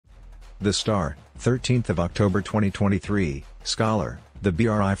The Star, 13th of October 2023, Scholar, the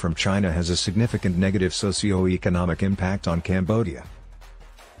BRI from China has a significant negative socio-economic impact on Cambodia.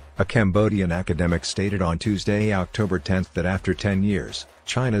 A Cambodian academic stated on Tuesday, October 10 that after 10 years,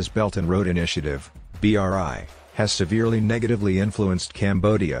 China's Belt and Road Initiative, BRI, has severely negatively influenced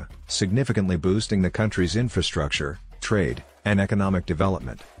Cambodia, significantly boosting the country's infrastructure, trade, and economic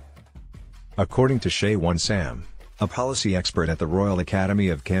development. According to Seun Sam, a policy expert at the Royal Academy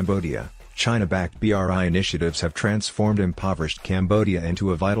of Cambodia, China-backed BRI initiatives have transformed impoverished Cambodia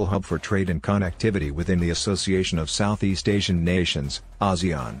into a vital hub for trade and connectivity within the Association of Southeast Asian Nations,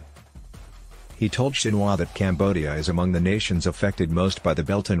 ASEAN. He told Xinhua that Cambodia is among the nations affected most by the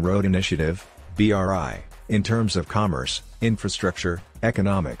Belt and Road Initiative, BRI, in terms of commerce, infrastructure,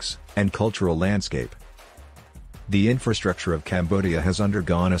 economics, and cultural landscape. The infrastructure of Cambodia has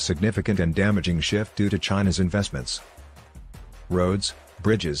undergone a significant and damaging shift due to China's investments. Roads,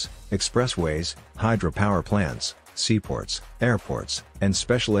 bridges, expressways, hydropower plants, seaports, airports, and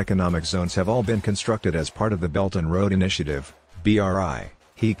special economic zones have all been constructed as part of the Belt and Road Initiative, BRI,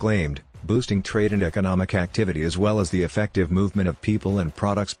 he claimed, boosting trade and economic activity as well as the effective movement of people and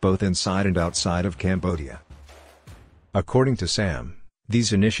products both inside and outside of Cambodia. According to Sam,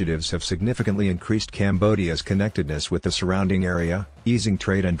 these initiatives have significantly increased Cambodia's connectedness with the surrounding area, easing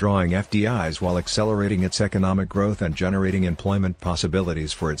trade and drawing FDIs while accelerating its economic growth and generating employment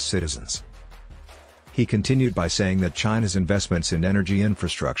possibilities for its citizens. He continued by saying that China's investments in energy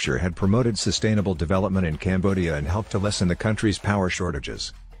infrastructure had promoted sustainable development in Cambodia and helped to lessen the country's power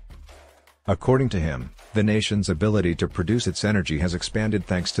shortages. According to him, the nation's ability to produce its energy has expanded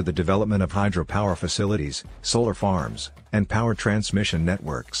thanks to the development of hydropower facilities, solar farms, and power transmission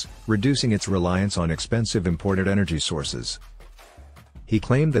networks, reducing its reliance on expensive imported energy sources. He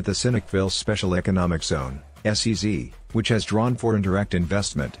claimed that the Sinakville Special Economic Zone, SEZ, which has drawn foreign direct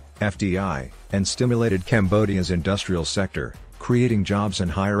investment, FDI, and stimulated Cambodia's industrial sector, creating jobs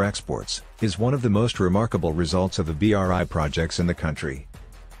and higher exports, is one of the most remarkable results of the BRI projects in the country.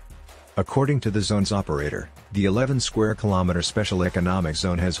 According to the zone's operator, the 11 square kilometer Special Economic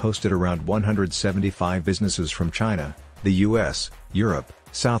Zone has hosted around 175 businesses from China, the US, Europe,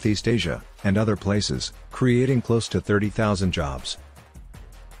 Southeast Asia, and other places, creating close to 30,000 jobs.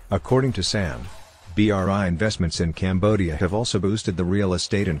 According to Sam, BRI investments in Cambodia have also boosted the real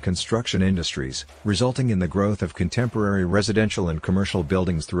estate and construction industries, resulting in the growth of contemporary residential and commercial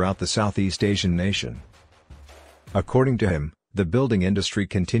buildings throughout the Southeast Asian nation. According to him, the building industry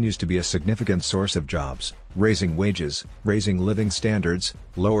continues to be a significant source of jobs, raising wages, raising living standards,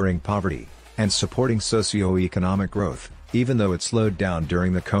 lowering poverty, and supporting socio-economic growth, even though it slowed down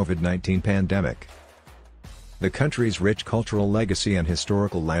during the COVID-19 pandemic. The country's rich cultural legacy and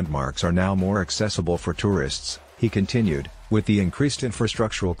historical landmarks are now more accessible for tourists, he continued, with the increased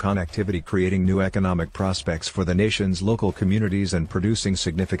infrastructural connectivity creating new economic prospects for the nation's local communities and producing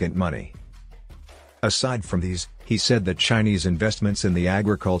significant money. Aside from these, he said that Chinese investments in the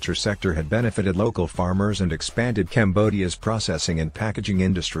agriculture sector had benefited local farmers and expanded Cambodia's processing and packaging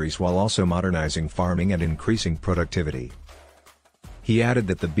industries while also modernizing farming and increasing productivity. He added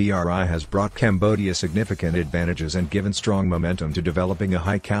that the BRI has brought Cambodia significant advantages and given strong momentum to developing a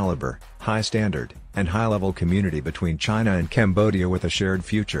high-caliber, high-standard, and high-level community between China and Cambodia with a shared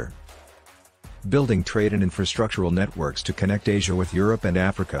future. Building trade and infrastructural networks to connect Asia with Europe and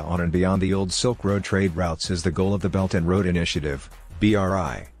Africa on and beyond the old Silk Road trade routes is the goal of the Belt and Road Initiative,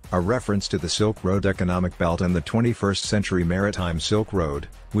 BRI, a reference to the Silk Road economic belt and the 21st century maritime Silk Road,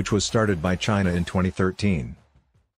 which was started by China in 2013.